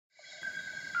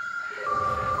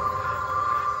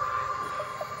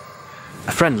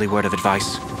friendly word of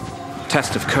advice.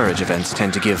 Test of Courage events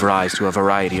tend to give rise to a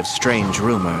variety of strange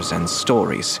rumors and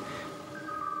stories.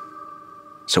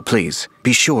 So please,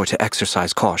 be sure to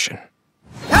exercise caution.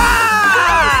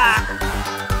 Ah!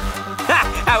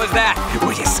 How was that?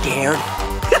 Were you scared?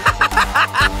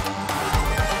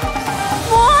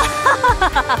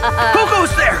 Who goes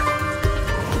there?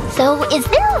 So, is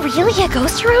there really a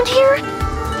ghost around here?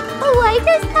 Why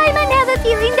does Paimon have a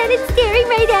feeling that it's staring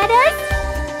right at us?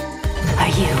 Are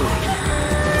you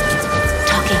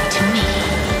talking to me?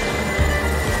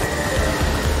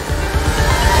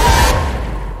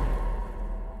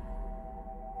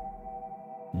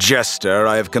 Jester,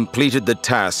 I have completed the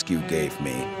task you gave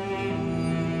me.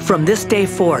 From this day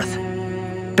forth,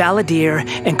 Balladeer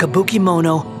and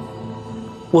Kabukimono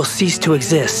will cease to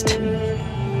exist.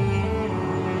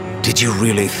 Did you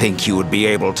really think you would be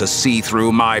able to see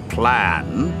through my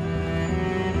plan?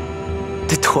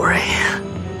 Dottore.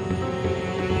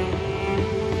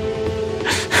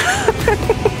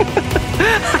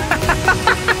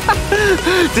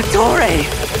 Dottore!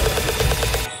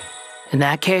 In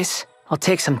that case, I'll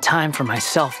take some time for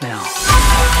myself now.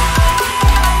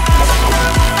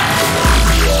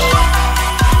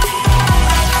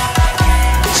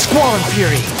 Squall and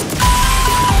Fury!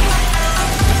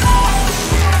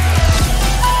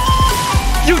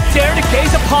 You dare to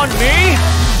gaze upon me?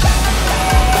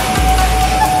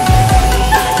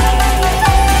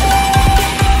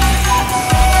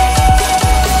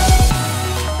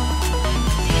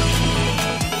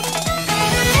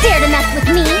 Dare to mess with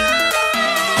me?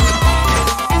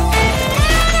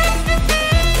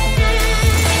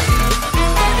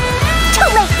 Too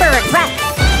late for regret!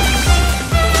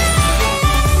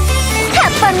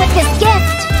 Have fun with this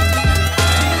gift!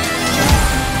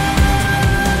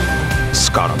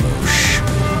 Scaramouche,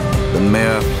 the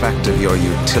mere fact of your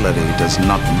utility does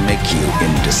not make you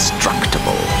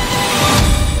indestructible.